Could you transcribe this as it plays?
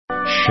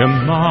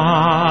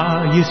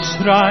Shema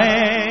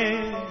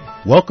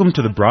Yisrael. Welcome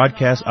to the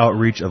broadcast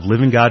outreach of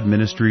Living God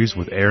Ministries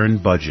with Aaron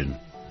Budgeon.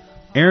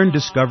 Aaron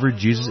discovered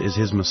Jesus is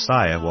his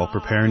Messiah while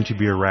preparing to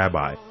be a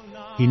rabbi.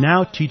 He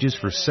now teaches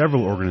for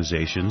several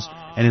organizations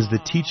and is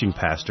the teaching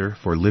pastor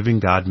for Living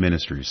God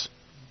Ministries.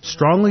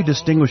 Strongly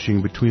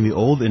distinguishing between the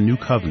Old and New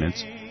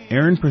Covenants,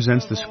 Aaron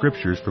presents the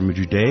Scriptures from a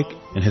Judaic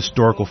and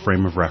historical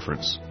frame of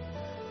reference.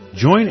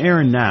 Join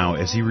Aaron now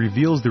as he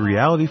reveals the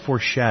reality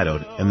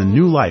foreshadowed and the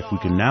new life we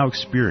can now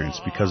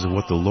experience because of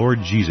what the Lord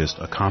Jesus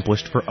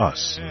accomplished for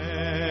us.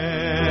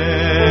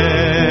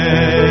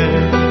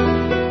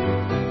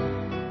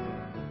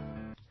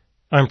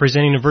 I'm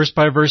presenting a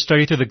verse-by-verse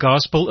study through the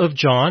Gospel of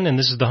John, and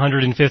this is the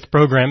 105th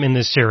program in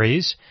this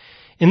series.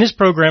 In this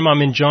program,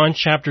 I'm in John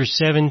chapter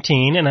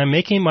 17, and I'm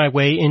making my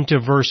way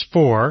into verse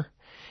 4.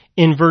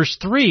 In verse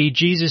 3,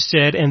 Jesus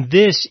said, "And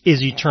this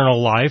is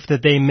eternal life,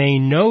 that they may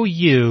know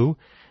you,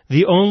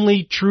 the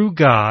only true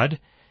God,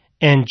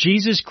 and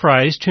Jesus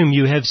Christ, whom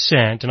you have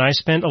sent." And I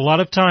spent a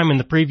lot of time in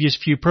the previous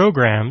few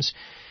programs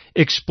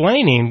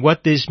explaining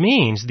what this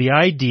means, the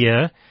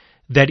idea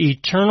that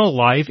eternal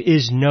life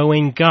is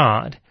knowing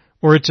God,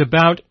 or it's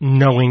about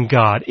knowing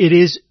God. It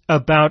is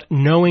about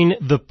knowing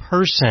the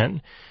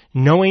person,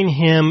 knowing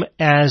Him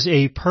as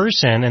a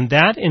person, and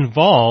that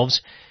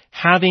involves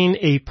having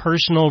a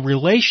personal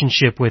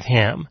relationship with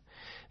Him.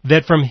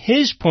 That from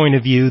His point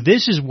of view,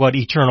 this is what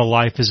eternal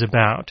life is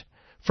about.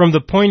 From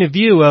the point of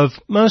view of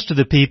most of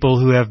the people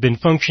who have been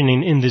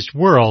functioning in this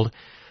world,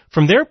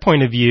 from their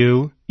point of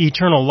view,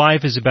 eternal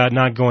life is about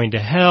not going to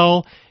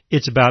hell.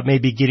 It's about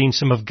maybe getting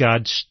some of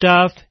God's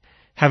stuff,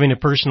 having a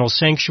personal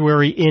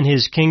sanctuary in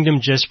His kingdom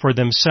just for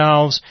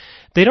themselves.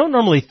 They don't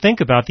normally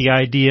think about the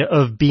idea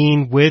of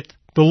being with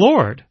the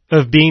Lord,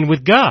 of being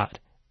with God,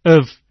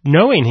 of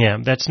knowing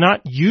Him. That's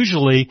not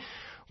usually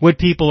what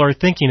people are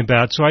thinking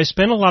about. So I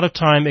spent a lot of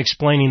time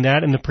explaining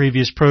that in the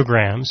previous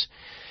programs.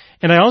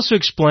 And I also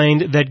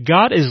explained that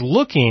God is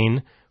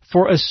looking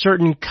for a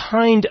certain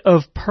kind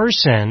of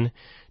person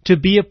to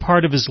be a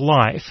part of His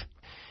life.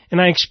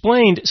 And I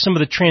explained some of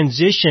the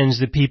transitions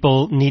that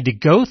people need to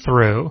go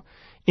through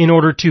in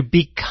order to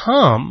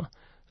become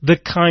the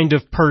kind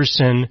of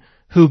person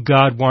who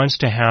God wants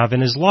to have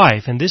in His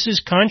life. And this is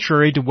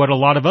contrary to what a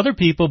lot of other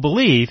people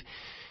believe.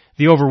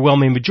 The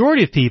overwhelming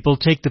majority of people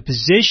take the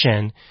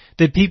position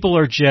that people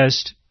are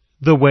just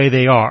the way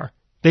they are.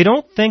 They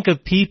don't think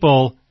of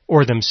people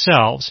or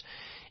themselves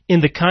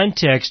in the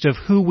context of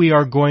who we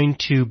are going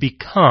to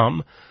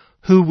become,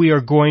 who we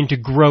are going to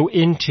grow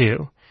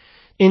into.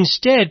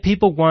 Instead,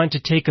 people want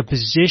to take a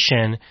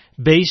position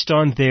based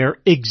on their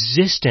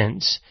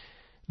existence,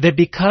 that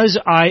because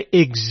I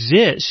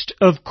exist,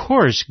 of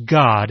course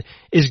God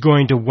is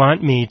going to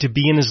want me to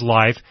be in His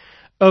life.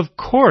 Of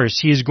course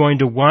He is going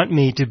to want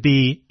me to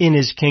be in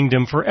His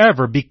kingdom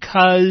forever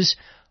because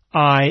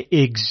I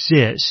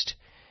exist.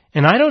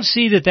 And I don't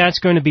see that that's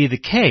going to be the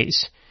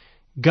case.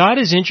 God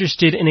is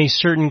interested in a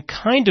certain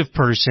kind of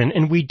person,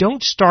 and we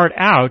don't start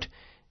out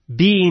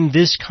being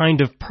this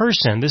kind of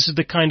person. This is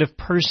the kind of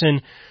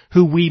person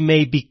who we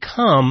may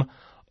become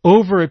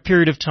over a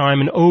period of time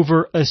and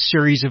over a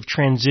series of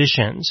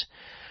transitions.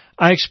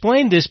 I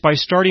explained this by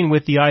starting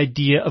with the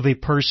idea of a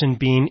person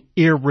being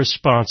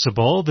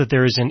irresponsible, that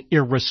there is an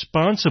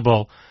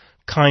irresponsible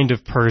kind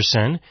of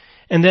person,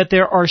 and that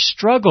there are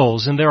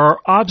struggles and there are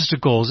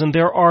obstacles and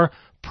there are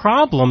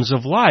problems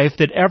of life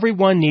that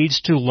everyone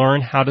needs to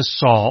learn how to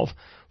solve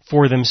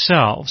for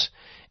themselves,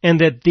 and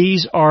that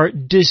these are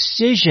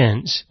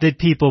decisions that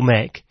people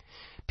make.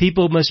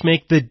 People must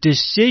make the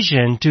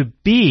decision to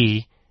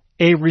be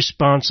a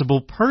responsible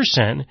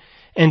person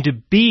and to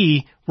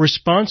be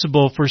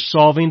responsible for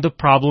solving the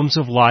problems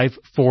of life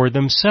for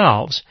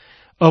themselves,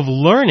 of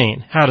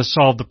learning how to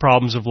solve the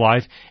problems of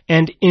life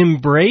and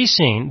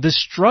embracing the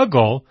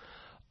struggle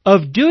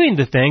of doing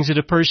the things that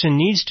a person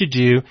needs to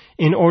do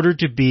in order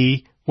to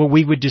be what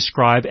we would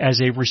describe as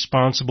a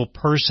responsible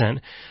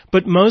person.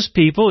 But most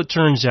people, it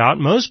turns out,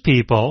 most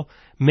people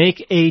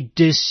make a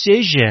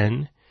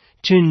decision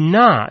to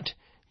not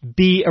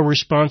be a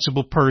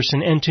responsible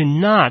person and to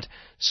not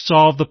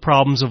solve the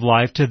problems of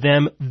life. To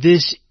them,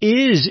 this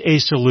is a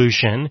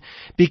solution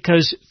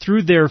because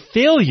through their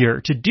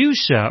failure to do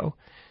so,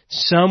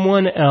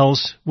 someone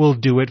else will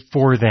do it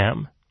for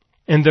them.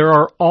 And there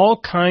are all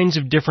kinds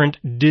of different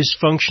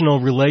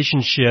dysfunctional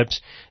relationships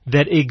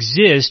that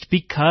exist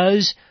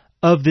because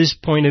of this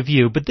point of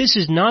view. But this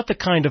is not the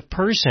kind of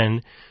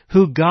person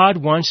who God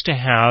wants to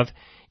have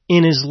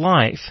in His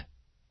life.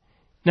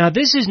 Now,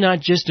 this is not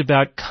just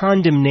about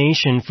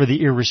condemnation for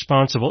the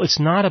irresponsible. It's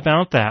not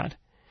about that.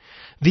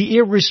 The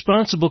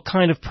irresponsible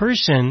kind of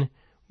person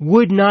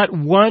would not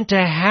want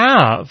to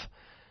have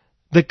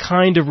the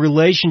kind of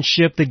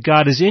relationship that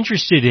God is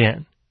interested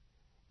in.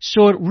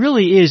 So it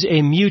really is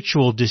a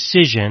mutual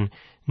decision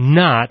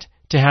not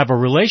to have a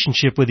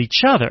relationship with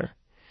each other.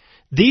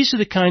 These are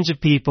the kinds of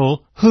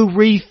people who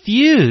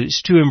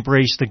refuse to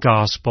embrace the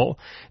gospel.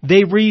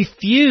 They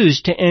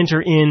refuse to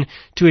enter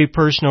into a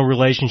personal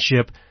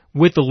relationship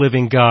with the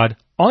living God,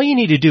 all you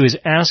need to do is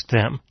ask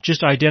them.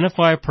 Just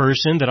identify a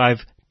person that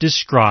I've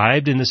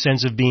described in the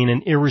sense of being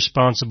an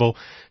irresponsible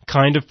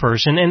kind of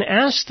person and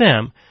ask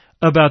them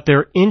about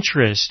their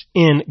interest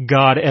in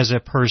God as a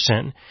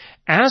person.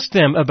 Ask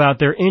them about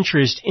their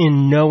interest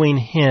in knowing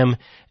Him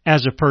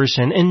as a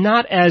person and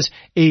not as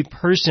a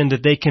person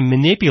that they can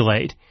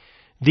manipulate.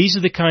 These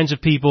are the kinds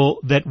of people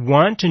that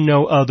want to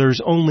know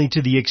others only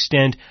to the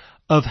extent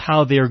of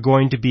how they are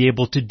going to be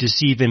able to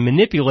deceive and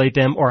manipulate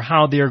them, or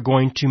how they are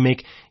going to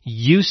make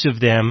use of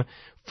them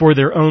for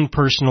their own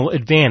personal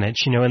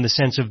advantage, in the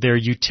sense of their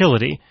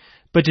utility.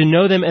 But to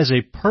know them as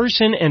a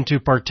person and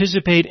to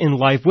participate in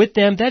life with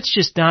them, that's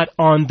just not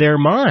on their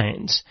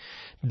minds.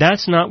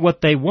 That's not what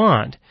they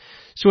want.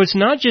 So it's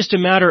not just a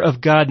matter of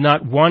God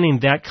not wanting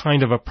that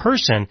kind of a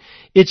person.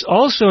 It's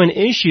also an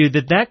issue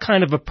that that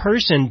kind of a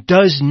person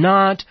does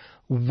not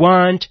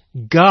want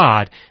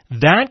God.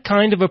 That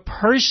kind of a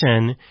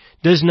person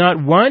does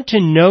not want to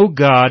know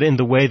God in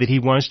the way that He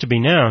wants to be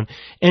known,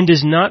 and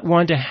does not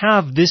want to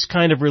have this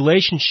kind of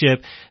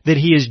relationship that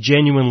He is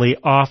genuinely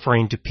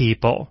offering to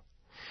people.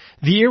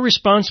 The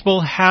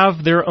irresponsible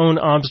have their own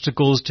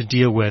obstacles to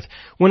deal with.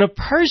 When a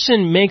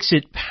person makes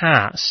it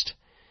past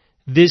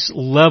this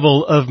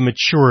level of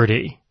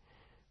maturity,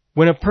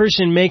 when a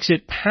person makes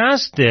it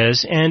past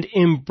this and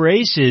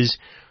embraces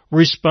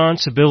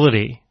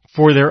responsibility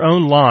for their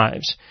own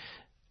lives,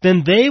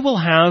 then they will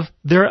have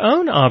their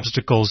own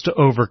obstacles to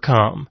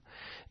overcome.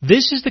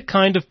 This is the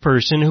kind of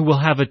person who will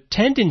have a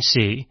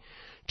tendency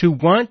to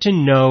want to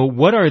know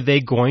what are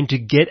they going to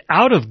get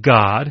out of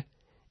God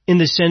in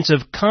the sense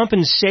of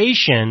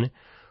compensation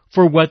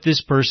for what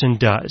this person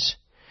does.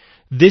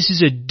 This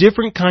is a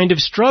different kind of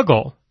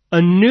struggle,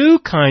 a new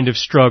kind of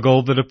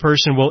struggle that a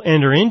person will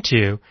enter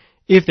into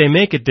if they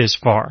make it this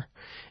far.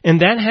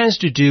 And that has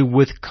to do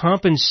with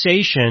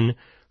compensation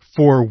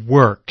for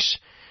works.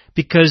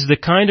 Because the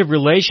kind of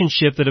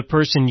relationship that a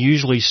person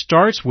usually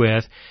starts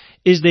with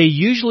is they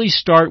usually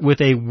start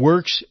with a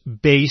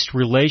works-based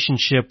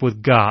relationship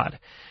with God.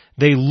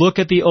 They look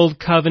at the Old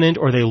Covenant,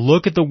 or they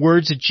look at the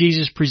words that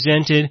Jesus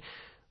presented,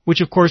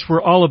 which of course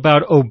were all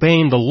about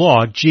obeying the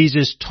law.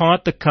 Jesus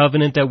taught the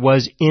covenant that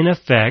was in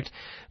effect.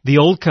 The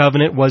Old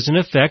Covenant was in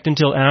effect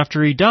until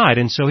after He died,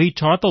 and so He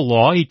taught the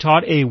law. He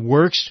taught a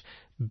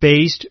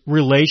works-based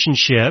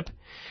relationship.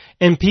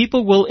 And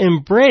people will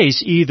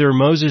embrace either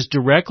Moses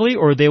directly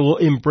or they will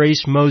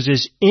embrace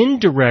Moses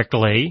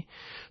indirectly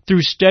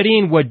through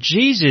studying what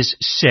Jesus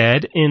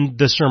said in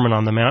the Sermon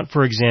on the Mount,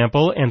 for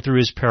example, and through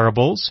His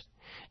parables.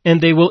 And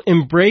they will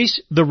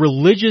embrace the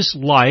religious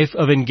life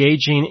of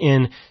engaging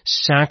in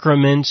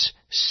sacraments,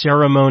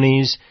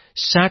 ceremonies,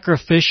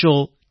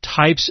 sacrificial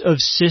types of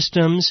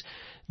systems.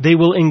 They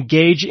will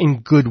engage in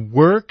good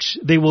works.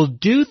 They will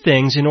do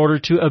things in order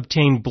to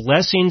obtain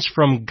blessings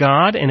from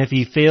God, and if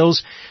He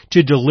fails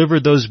to deliver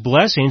those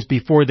blessings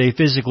before they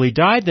physically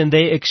die, then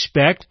they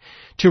expect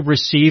to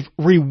receive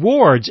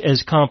rewards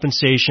as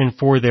compensation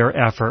for their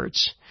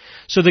efforts.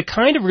 So the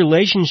kind of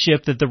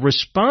relationship that the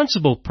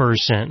responsible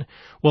person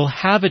will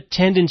have a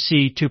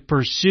tendency to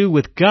pursue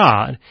with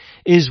God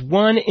is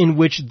one in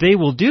which they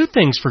will do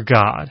things for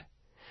God,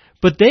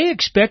 but they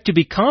expect to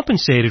be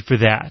compensated for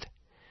that.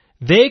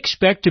 They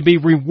expect to be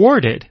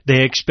rewarded.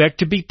 They expect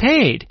to be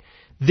paid.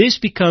 This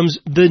becomes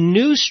the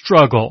new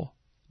struggle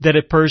that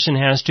a person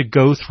has to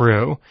go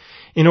through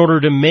in order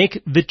to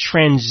make the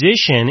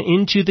transition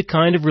into the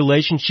kind of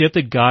relationship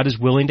that God is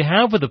willing to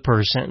have with a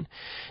person.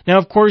 Now,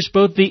 of course,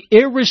 both the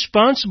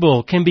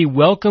irresponsible can be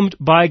welcomed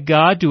by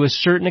God to a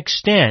certain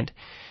extent,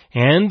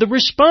 and the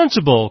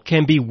responsible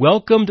can be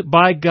welcomed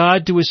by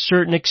God to a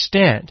certain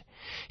extent.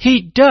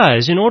 He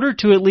does, in order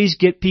to at least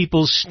get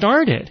people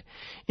started,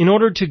 in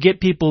order to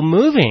get people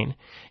moving.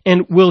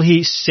 And will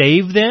He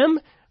save them?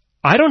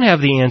 I don't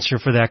have the answer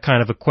for that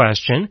kind of a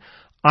question.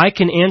 I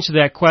can answer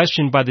that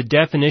question by the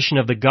definition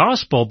of the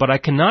gospel, but I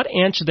cannot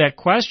answer that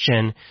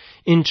question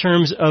in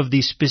terms of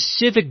the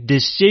specific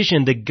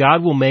decision that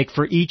God will make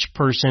for each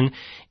person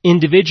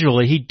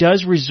individually. He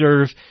does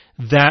reserve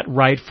that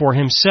right for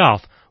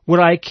Himself. What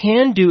I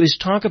can do is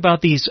talk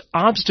about these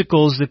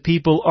obstacles that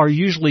people are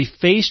usually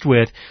faced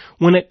with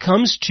when it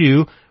comes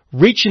to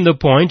reaching the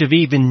point of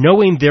even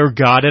knowing their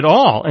God at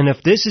all. And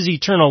if this is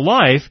eternal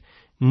life,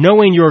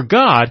 knowing your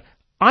God,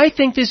 I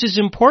think this is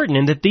important,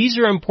 and that these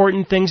are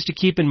important things to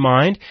keep in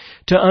mind,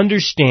 to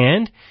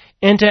understand,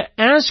 and to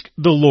ask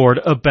the Lord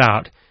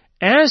about.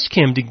 Ask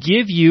Him to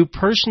give you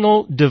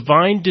personal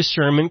divine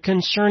discernment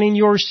concerning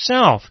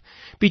yourself,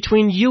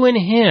 between you and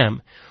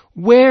Him.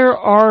 Where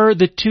are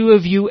the two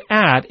of you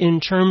at in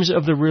terms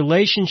of the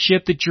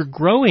relationship that you're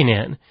growing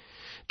in?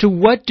 To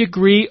what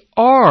degree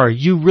are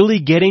you really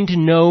getting to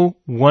know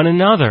one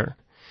another?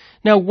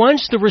 Now,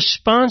 once the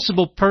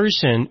responsible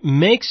person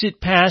makes it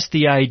past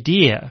the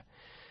idea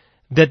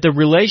that the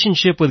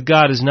relationship with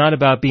God is not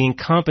about being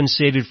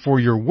compensated for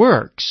your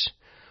works,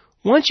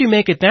 once you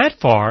make it that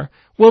far,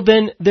 well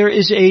then there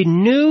is a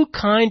new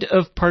kind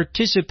of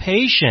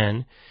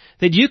participation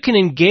that you can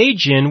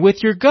engage in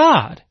with your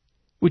God,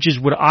 which is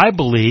what I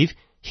believe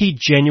He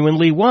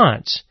genuinely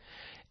wants.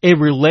 a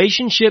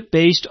relationship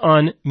based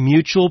on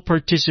mutual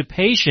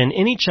participation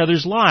in each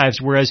other's lives,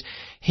 whereas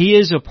He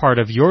is a part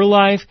of your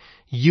life,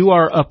 you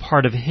are a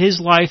part of His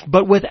life,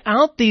 but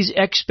without these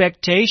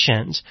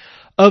expectations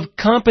of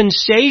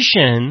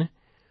compensation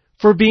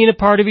for being a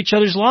part of each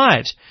other's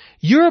lives.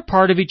 You're a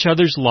part of each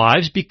other's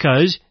lives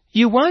because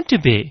you want to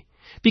be.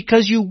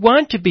 Because you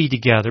want to be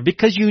together.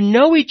 Because you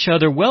know each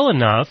other well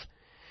enough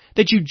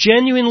that you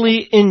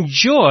genuinely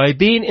enjoy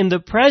being in the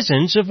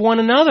presence of one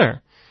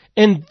another.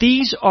 And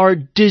these are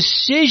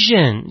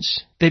decisions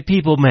that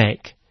people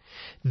make.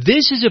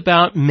 This is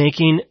about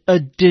making a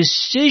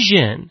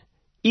decision.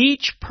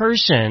 Each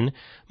person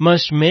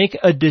must make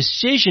a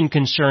decision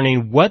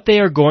concerning what they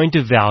are going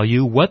to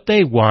value, what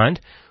they want,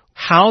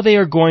 how they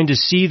are going to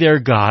see their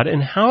God,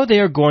 and how they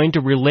are going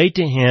to relate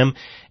to Him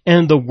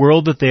and the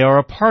world that they are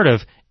a part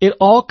of. It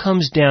all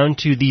comes down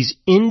to these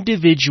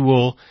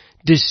individual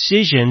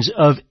decisions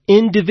of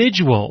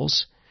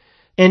individuals.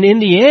 And in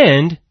the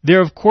end,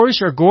 there of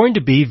course are going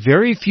to be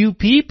very few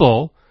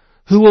people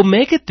who will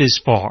make it this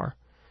far.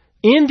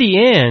 In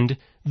the end,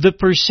 the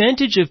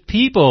percentage of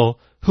people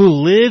who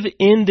live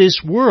in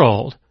this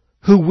world,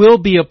 who will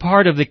be a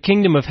part of the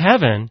kingdom of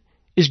heaven,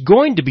 is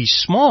going to be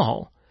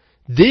small.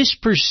 This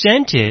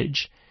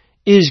percentage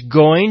is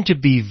going to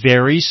be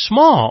very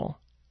small.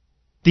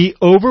 The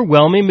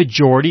overwhelming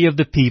majority of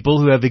the people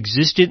who have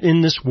existed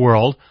in this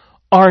world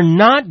are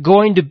not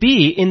going to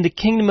be in the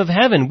kingdom of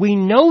heaven. We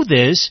know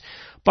this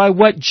by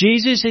what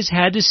Jesus has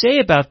had to say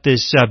about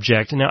this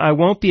subject. Now, I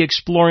won't be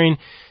exploring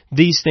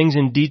these things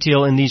in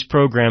detail in these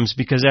programs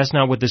because that's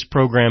not what this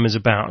program is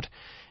about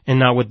and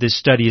not what this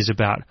study is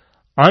about.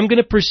 I'm going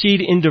to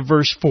proceed into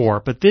verse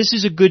 4, but this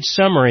is a good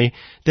summary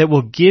that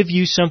will give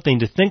you something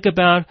to think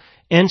about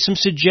and some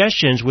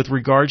suggestions with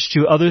regards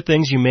to other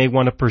things you may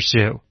want to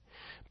pursue.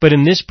 But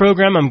in this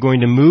program, I'm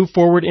going to move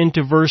forward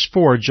into verse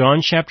 4,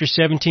 John chapter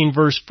 17,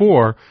 verse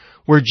 4,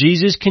 where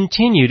Jesus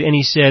continued and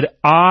He said,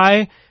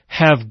 I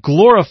have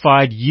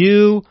glorified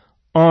you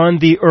on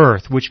the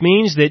earth, which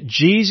means that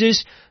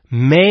Jesus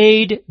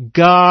made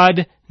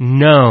God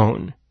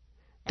known.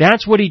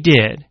 That's what He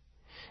did.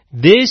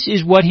 This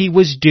is what He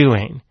was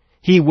doing.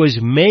 He was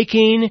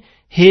making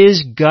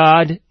His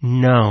God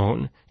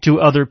known to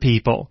other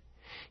people.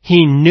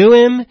 He knew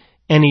Him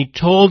and He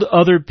told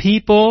other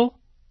people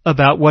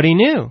about what He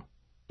knew,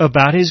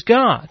 about His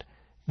God.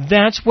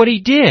 That's what He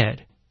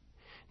did.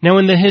 Now,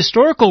 in the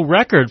historical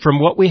record from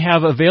what we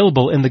have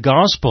available in the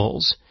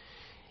Gospels,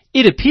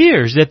 it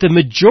appears that the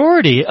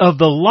majority of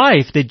the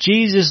life that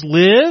Jesus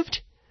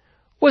lived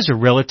was a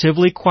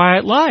relatively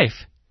quiet life.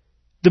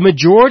 The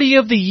majority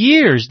of the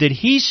years that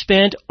He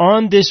spent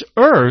on this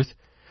earth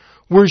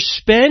were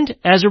spent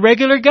as a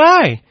regular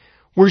guy,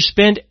 were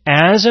spent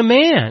as a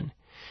man.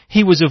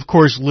 He was, of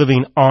course,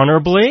 living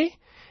honorably,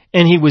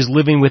 and He was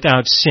living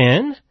without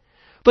sin,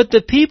 but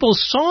the people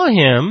saw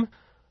Him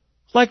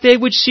like they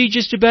would see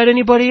just about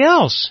anybody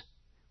else.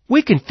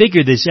 We can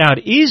figure this out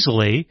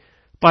easily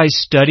by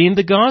studying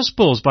the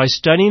Gospels, by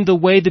studying the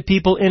way the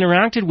people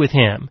interacted with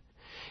Him.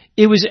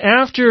 It was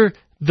after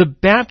the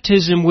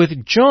baptism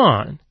with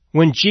John,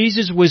 when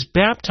Jesus was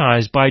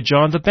baptized by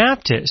John the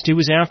Baptist, it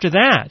was after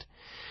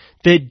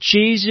that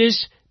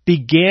Jesus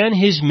began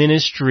His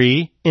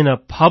ministry in a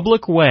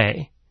public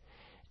way.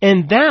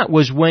 And that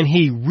was when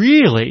He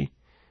really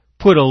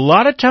put a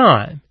lot of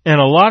time and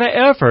a lot of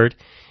effort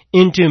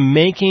into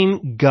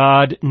making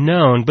God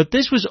known. But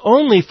this was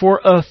only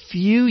for a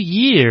few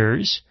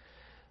years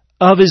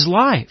of His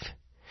life.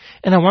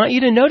 And I want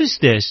you to notice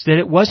this, that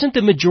it wasn't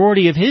the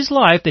majority of His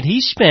life that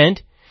He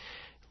spent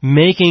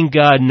making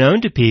God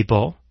known to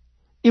people.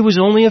 It was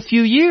only a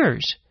few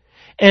years.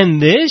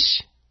 And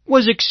this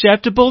was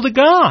acceptable to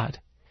God.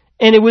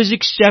 And it was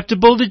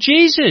acceptable to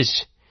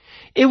Jesus.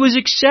 It was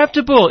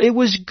acceptable. It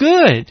was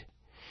good.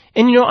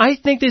 And I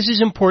think this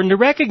is important to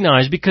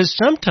recognize because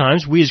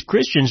sometimes we as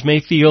Christians may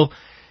feel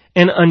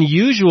an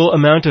unusual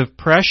amount of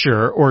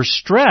pressure or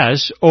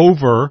stress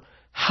over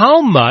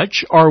how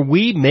much are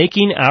we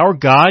making our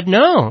God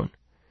known.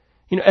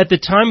 At the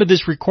time of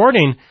this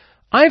recording,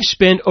 I've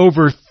spent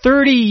over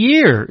 30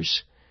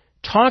 years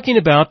talking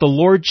about the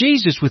Lord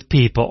Jesus with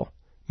people,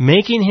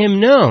 making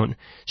Him known,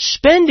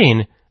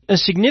 spending a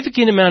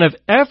significant amount of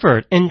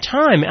effort and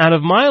time out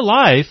of my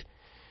life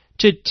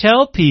to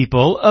tell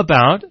people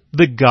about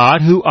the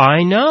God who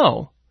I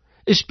know,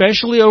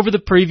 especially over the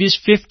previous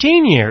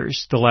 15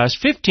 years, the last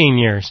 15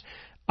 years.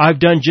 I've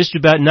done just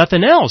about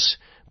nothing else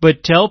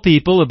but tell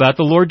people about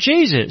the Lord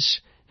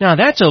Jesus. Now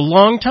that's a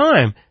long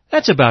time.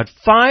 That's about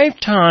 5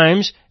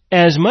 times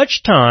as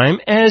much time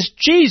as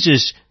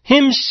Jesus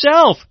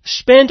Himself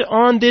spent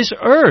on this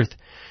earth.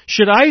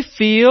 Should I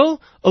feel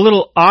a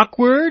little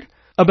awkward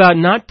about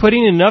not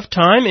putting enough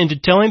time into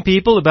telling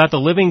people about the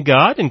living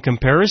God in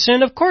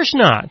comparison? Of course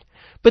not.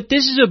 But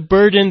this is a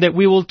burden that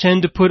we will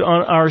tend to put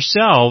on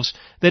ourselves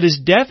that is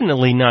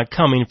definitely not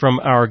coming from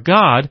our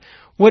God.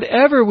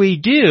 Whatever we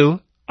do,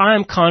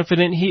 I'm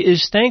confident He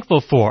is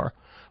thankful for.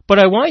 But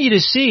I want you to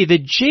see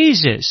that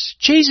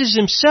Jesus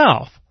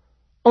Himself,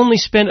 only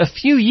spent a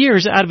few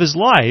years out of His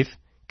life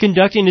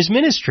conducting his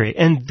ministry.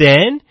 And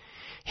then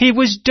he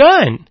was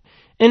done.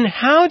 And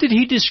how did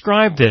he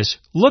describe this?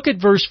 Look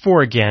at verse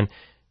 4 again.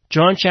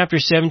 John chapter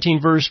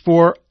 17, verse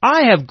 4,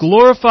 I have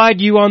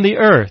glorified you on the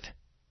earth.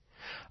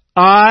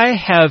 I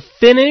have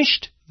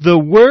finished the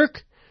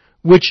work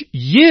which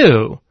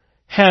you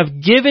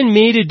have given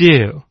me to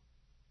do.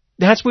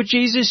 That's what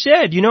Jesus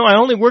said. You know, I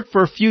only worked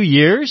for a few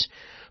years,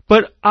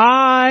 but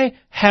I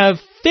have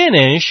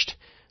finished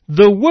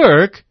the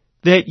work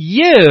that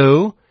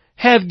you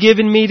have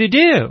given me to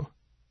do,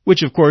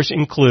 which of course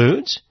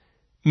includes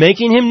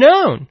making him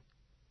known.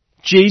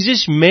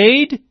 Jesus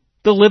made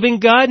the living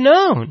God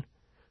known.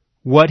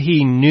 What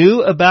he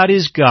knew about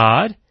his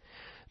God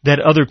that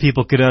other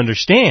people could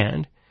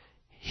understand,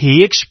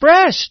 he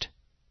expressed.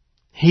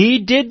 He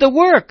did the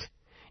work,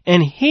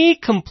 and he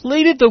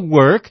completed the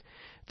work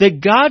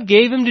that God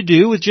gave him to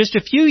do with just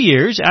a few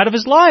years out of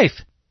his life.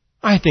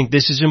 I think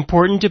this is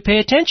important to pay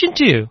attention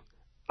to.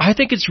 I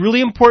think it's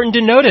really important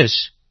to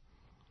notice.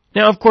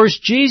 Now, of course,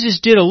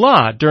 Jesus did a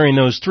lot during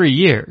those 3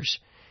 years.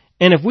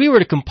 And if we were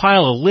to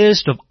compile a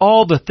list of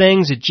all the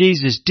things that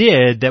Jesus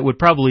did that would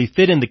probably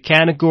fit in the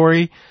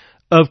category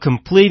of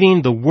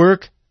completing the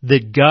work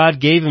that God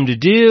gave him to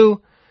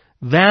do,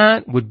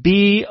 that would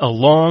be a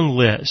long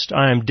list.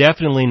 I am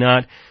definitely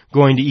not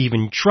going to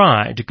even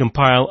try to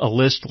compile a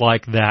list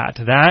like that.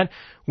 That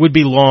would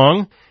be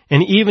long,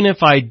 and even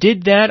if I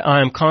did that,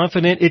 I am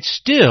confident it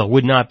still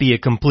would not be a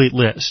complete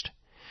list.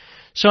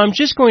 So I'm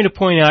just going to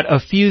point out a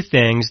few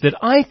things that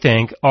I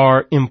think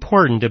are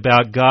important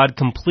about God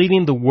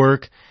completing the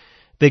work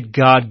that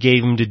God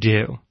gave him to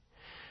do.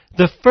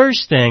 The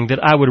first thing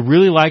that I would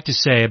really like to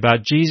say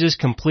about Jesus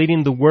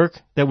completing the work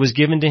that was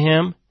given to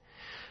him,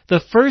 the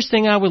first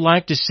thing I would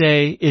like to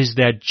say is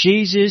that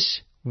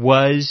Jesus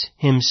was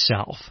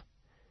himself.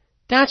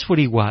 That's what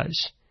he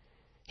was.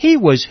 He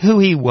was who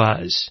he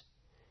was.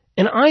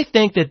 And I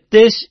think that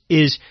this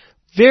is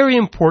very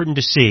important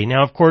to see.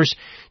 Now, of course,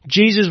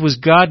 Jesus was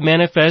God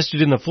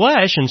manifested in the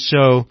flesh, and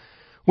so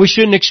we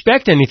shouldn't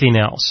expect anything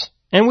else.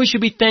 And we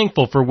should be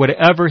thankful for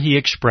whatever he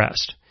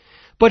expressed.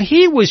 But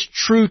he was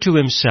true to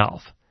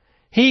himself.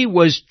 He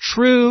was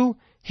true,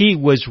 he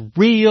was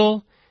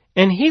real,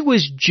 and he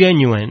was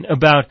genuine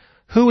about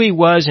who he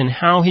was and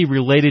how he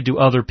related to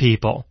other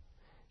people.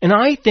 And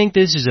I think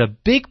this is a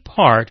big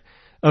part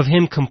of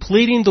him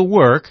completing the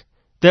work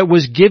that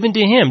was given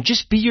to him.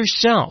 Just be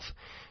yourself.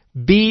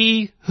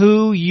 Be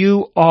who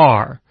you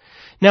are.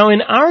 Now,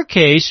 in our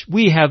case,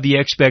 we have the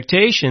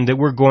expectation that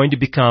we're going to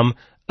become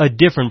a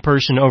different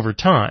person over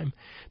time.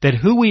 That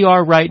who we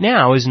are right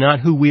now is not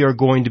who we are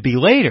going to be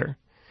later.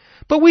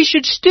 But we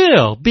should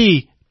still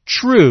be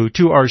true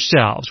to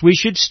ourselves. We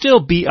should still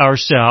be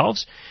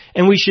ourselves,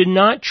 and we should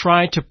not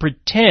try to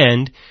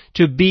pretend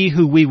to be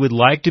who we would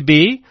like to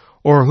be,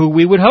 or who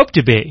we would hope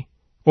to be,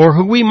 or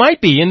who we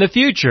might be in the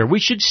future. We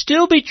should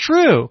still be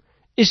true,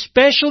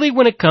 especially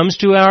when it comes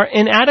to our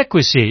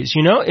inadequacies.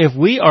 You know, if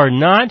we are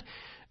not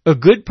a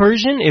good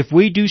person, if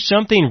we do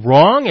something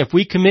wrong, if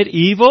we commit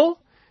evil,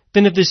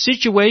 then if the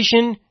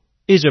situation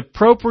is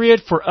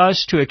appropriate for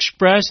us to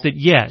express that,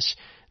 yes,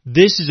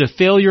 this is a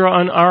failure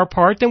on our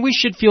part, then we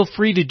should feel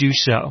free to do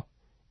so.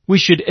 We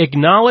should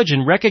acknowledge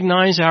and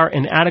recognize our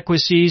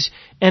inadequacies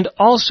and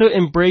also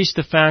embrace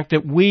the fact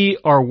that we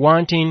are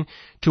wanting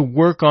to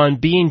work on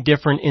being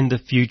different in the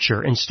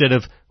future instead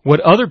of what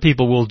other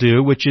people will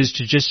do, which is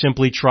to just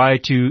simply try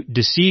to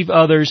deceive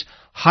others,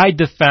 hide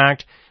the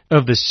fact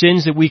of the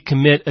sins that we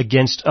commit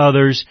against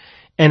others,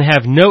 and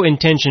have no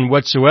intention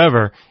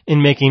whatsoever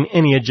in making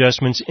any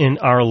adjustments in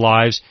our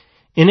lives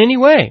in any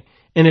way.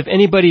 And if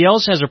anybody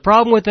else has a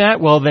problem with that,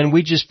 well, then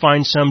we just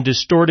find some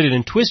distorted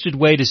and twisted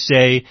way to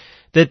say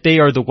that they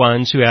are the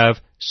ones who have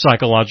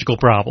psychological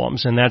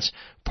problems. And that's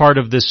part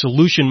of the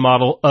solution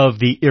model of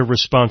the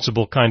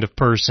irresponsible kind of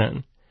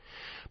person.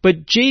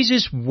 But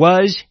Jesus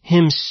was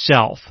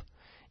himself.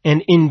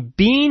 And in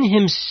being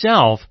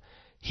himself,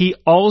 he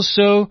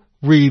also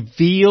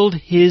revealed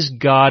his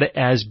God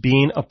as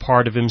being a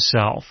part of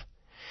himself.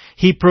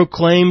 He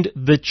proclaimed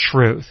the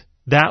truth.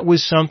 That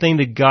was something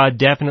that God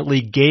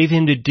definitely gave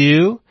him to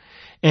do,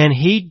 and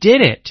he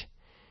did it.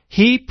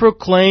 He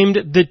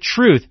proclaimed the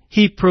truth.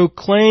 He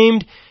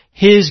proclaimed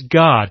his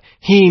God.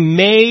 He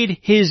made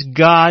his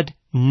God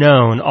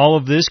known. All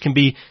of this can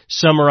be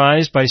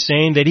summarized by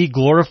saying that he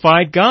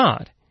glorified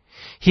God.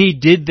 He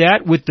did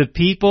that with the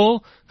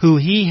people who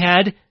he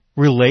had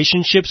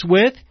relationships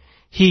with.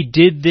 He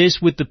did this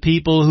with the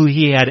people who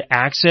he had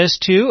access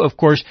to. Of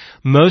course,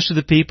 most of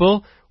the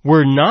people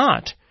were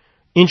not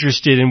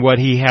interested in what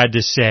he had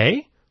to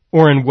say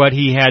or in what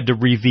he had to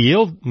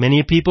reveal.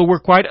 Many people were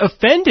quite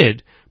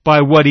offended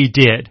by what he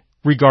did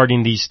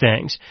regarding these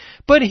things.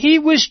 But he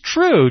was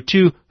true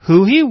to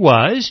who he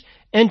was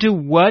and to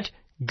what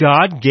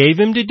God gave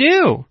him to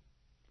do.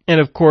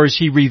 And of course,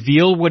 he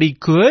revealed what he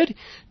could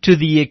to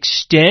the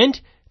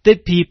extent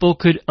that people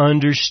could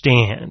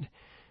understand.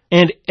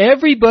 And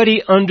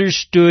everybody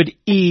understood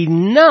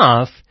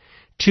enough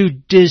to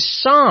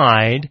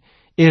decide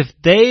if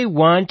they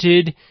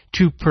wanted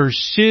to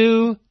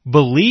pursue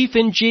belief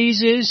in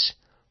Jesus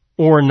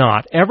or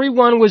not.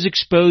 Everyone was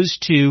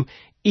exposed to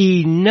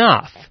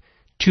enough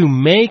to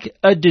make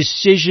a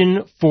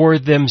decision for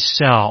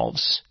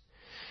themselves.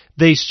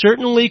 They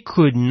certainly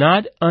could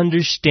not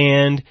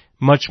understand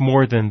much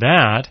more than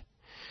that.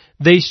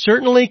 They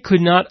certainly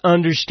could not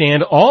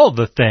understand all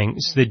the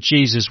things that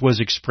Jesus was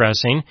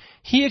expressing.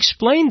 He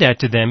explained that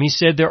to them. He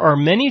said, there are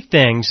many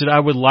things that I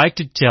would like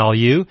to tell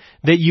you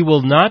that you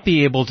will not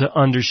be able to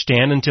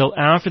understand until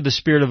after the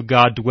Spirit of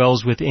God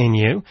dwells within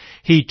you.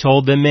 He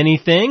told them many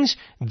things.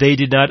 They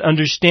did not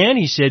understand.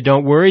 He said,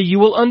 don't worry, you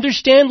will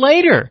understand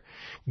later.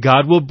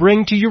 God will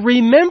bring to your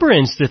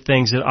remembrance the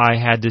things that I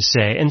had to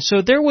say. And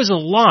so there was a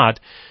lot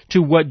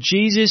to what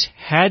Jesus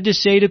had to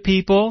say to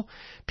people.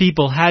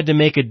 People had to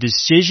make a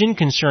decision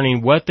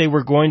concerning what they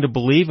were going to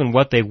believe and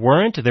what they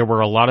weren't. There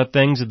were a lot of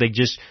things that they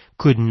just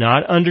could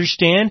not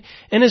understand.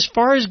 And as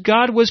far as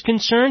God was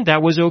concerned,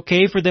 that was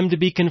okay for them to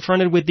be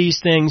confronted with these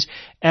things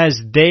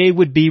as they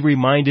would be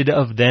reminded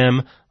of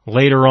them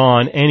later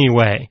on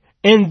anyway.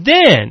 And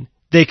then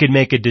they could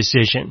make a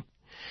decision.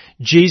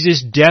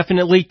 Jesus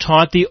definitely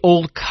taught the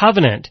Old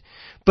Covenant,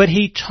 but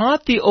He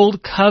taught the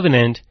Old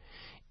Covenant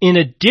in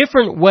a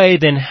different way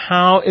than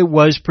how it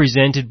was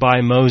presented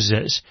by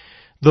Moses.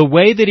 The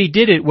way that He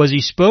did it was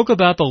He spoke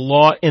about the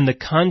law in the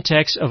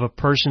context of a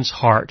person's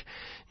heart,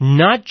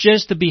 not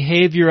just the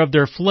behavior of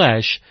their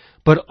flesh,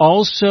 but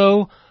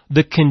also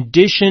the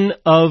condition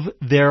of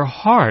their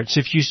hearts.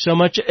 If you so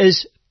much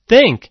as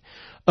think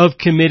of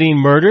committing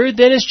murder,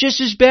 then it's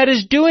just as bad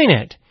as doing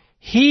it.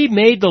 He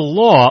made the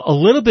law a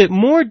little bit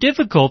more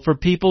difficult for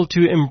people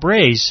to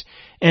embrace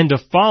and to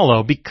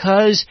follow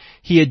because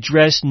He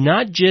addressed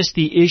not just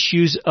the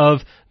issues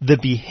of the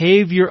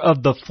behavior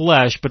of the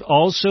flesh, but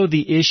also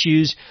the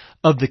issues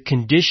of the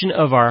condition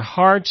of our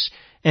hearts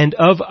and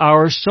of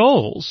our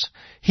souls.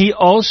 He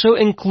also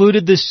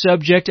included the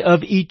subject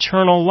of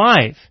eternal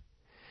life.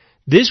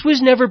 This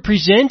was never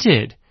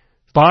presented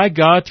by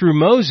God through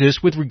Moses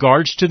with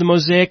regards to the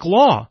Mosaic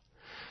Law.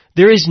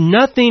 There is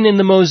nothing in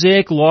the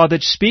Mosaic Law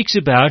that speaks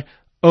about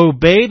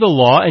obey the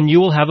law and you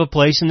will have a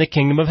place in the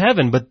kingdom of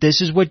heaven. But this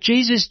is what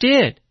Jesus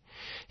did.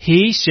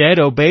 He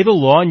said, obey the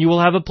law and you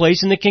will have a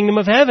place in the kingdom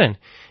of heaven.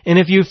 And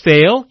if you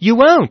fail, you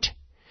won't.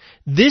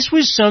 This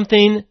was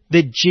something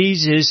that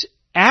Jesus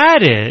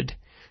added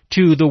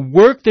to the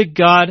work that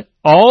God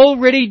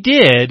already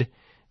did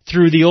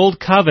through the Old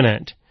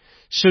Covenant.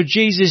 So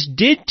Jesus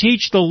did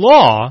teach the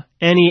law,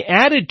 and He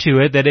added to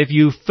it that if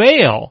you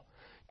fail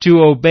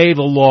to obey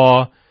the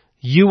law,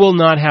 you will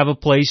not have a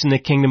place in the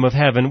kingdom of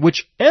heaven,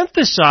 which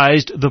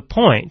emphasized the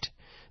point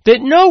that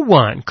no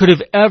one could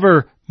have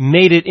ever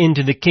made it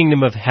into the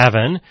kingdom of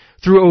heaven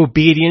through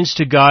obedience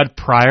to God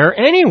prior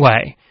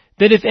anyway.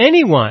 That if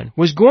anyone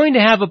was going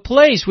to have a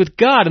place with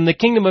God in the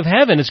kingdom of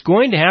heaven, it's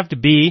going to have to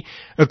be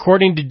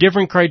according to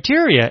different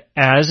criteria.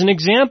 As an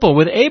example,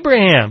 with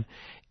Abraham.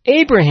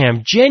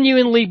 Abraham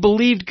genuinely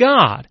believed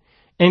God,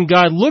 and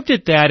God looked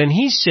at that and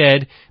He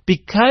said,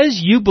 because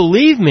you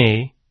believe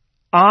me,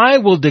 I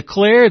will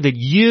declare that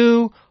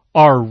you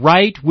are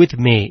right with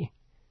me.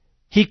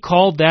 He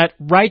called that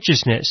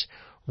righteousness.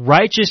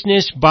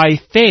 Righteousness by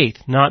faith,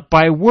 not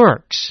by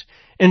works.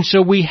 And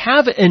so we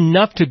have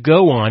enough to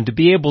go on to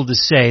be able to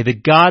say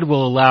that God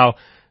will allow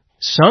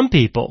some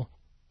people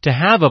to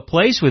have a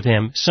place with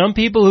Him, some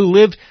people who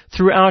lived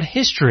throughout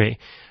history.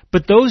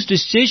 But those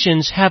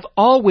decisions have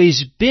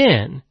always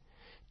been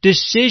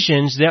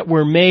decisions that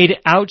were made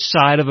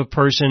outside of a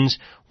person's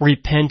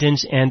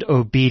repentance and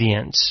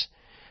obedience.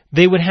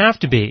 They would have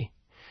to be.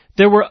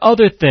 There were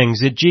other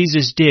things that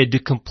Jesus did to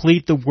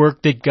complete the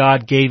work that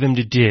God gave Him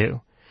to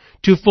do.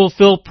 To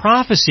fulfill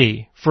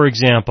prophecy, for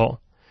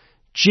example.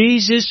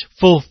 Jesus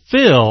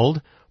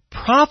fulfilled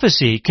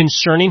prophecy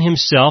concerning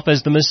Himself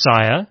as the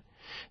Messiah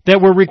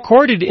that were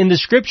recorded in the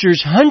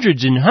Scriptures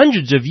hundreds and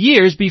hundreds of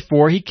years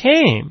before He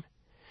came.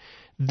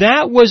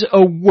 That was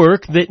a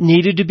work that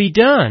needed to be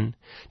done,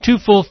 to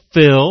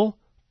fulfill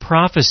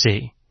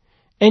prophecy.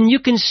 And you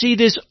can see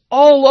this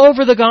all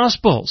over the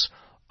Gospels.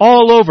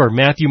 All over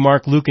Matthew,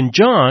 Mark, Luke, and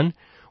John,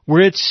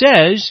 where it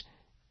says,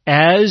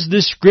 as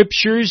the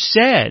Scriptures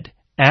said,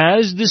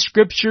 as the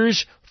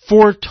Scriptures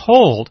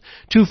foretold,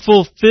 to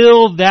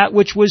fulfill that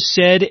which was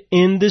said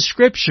in the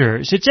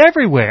Scriptures. It's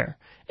everywhere.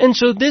 And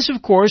so this,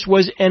 of course,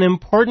 was an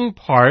important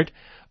part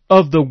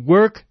of the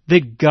work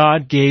that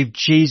God gave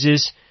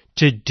Jesus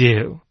to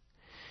do.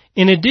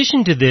 In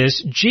addition to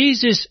this,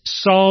 Jesus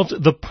solved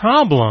the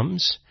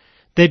problems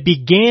that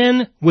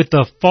began with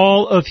the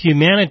fall of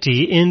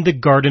humanity in the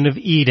Garden of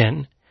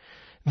Eden.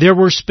 There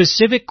were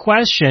specific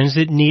questions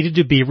that needed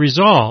to be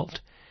resolved.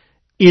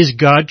 Is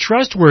God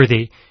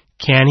trustworthy?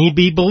 Can He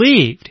be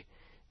believed?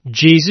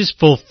 Jesus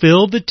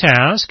fulfilled the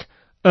task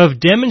of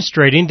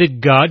demonstrating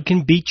that God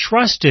can be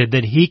trusted,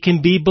 that He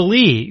can be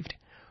believed.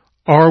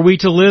 Are we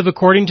to live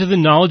according to the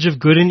knowledge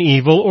of good and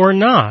evil or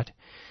not?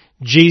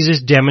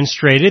 Jesus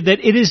demonstrated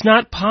that it is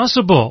not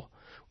possible.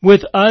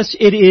 With us,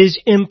 it is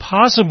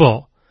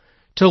impossible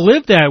to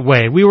live that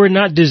way. We were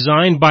not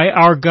designed by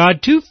our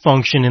God to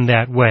function in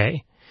that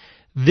way.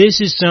 This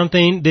is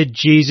something that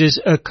Jesus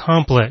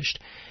accomplished.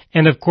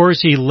 And of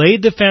course, He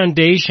laid the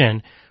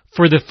foundation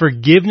for the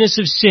forgiveness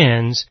of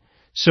sins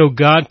so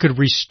God could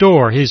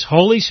restore His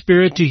Holy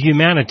Spirit to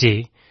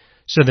humanity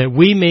so that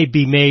we may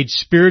be made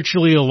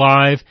spiritually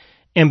alive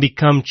and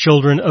become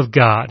children of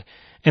God.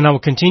 And I will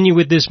continue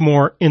with this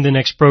more in the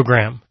next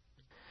program.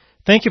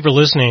 Thank you for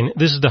listening.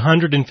 This is the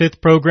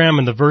 105th program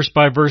in the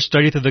verse-by-verse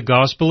study through the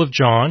Gospel of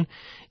John.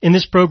 In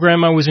this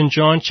program, I was in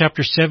John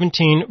chapter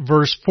 17,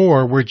 verse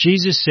 4, where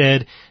Jesus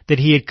said that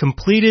He had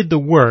completed the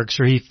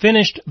works, or He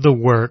finished the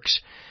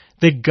works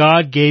that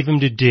God gave Him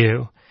to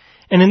do.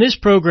 And in this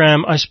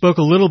program, I spoke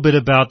a little bit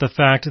about the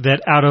fact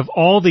that out of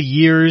all the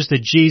years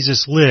that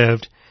Jesus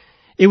lived,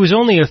 it was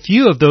only a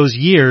few of those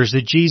years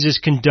that Jesus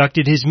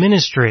conducted His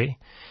ministry.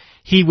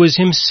 He was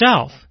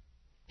Himself.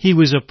 He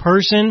was a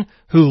person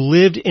who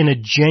lived in a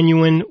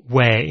genuine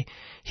way.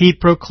 He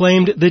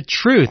proclaimed the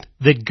truth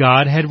that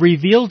God had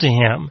revealed to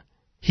Him.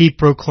 He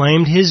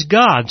proclaimed His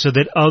God so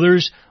that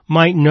others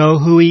might know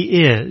who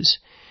He is.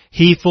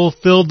 He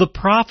fulfilled the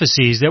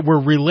prophecies that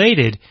were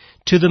related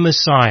to the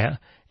Messiah,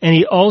 and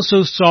He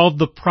also solved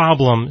the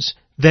problems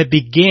that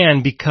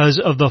began because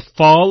of the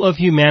fall of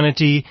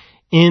humanity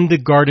in the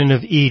Garden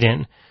of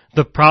Eden.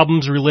 The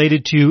problems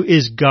related to,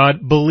 is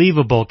God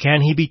believable?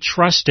 Can He be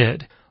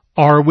trusted?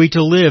 Are we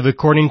to live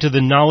according to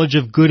the knowledge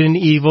of good and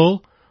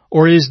evil?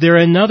 Or is there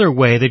another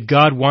way that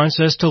God wants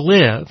us to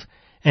live?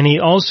 And He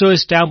also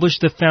established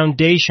the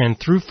foundation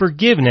through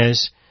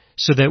forgiveness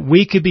so that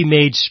we could be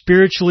made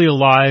spiritually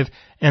alive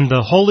and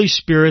the Holy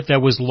Spirit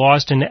that was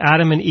lost in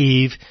Adam and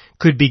Eve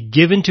could be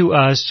given to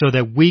us so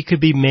that we could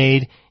be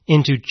made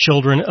into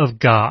children of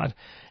God.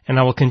 And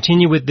I will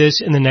continue with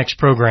this in the next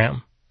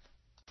program.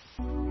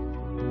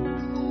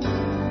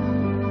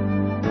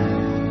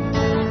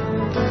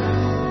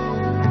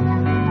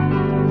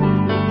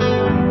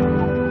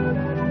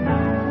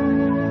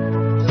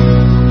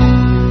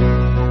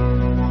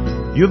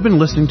 You have been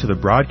listening to the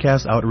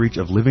broadcast outreach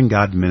of Living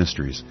God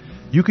Ministries.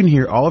 You can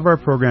hear all of our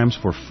programs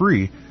for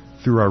free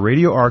through our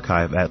radio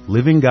archive at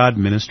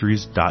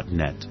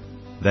livinggodministries.net.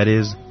 That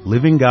is,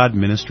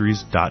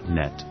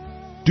 livinggodministries.net.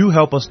 Do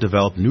help us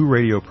develop new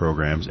radio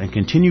programs and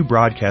continue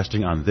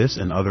broadcasting on this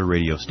and other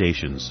radio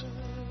stations.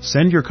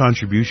 Send your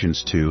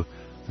contributions to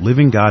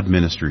Living God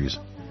Ministries,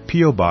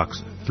 P.O.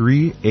 Box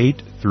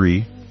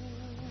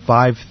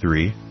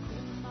 38353,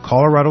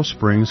 Colorado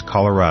Springs,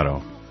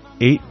 Colorado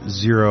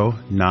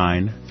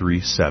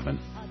 80937,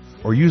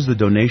 or use the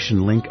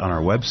donation link on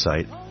our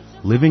website,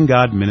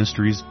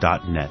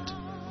 livinggodministries.net.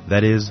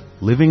 That is,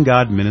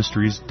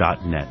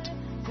 livinggodministries.net.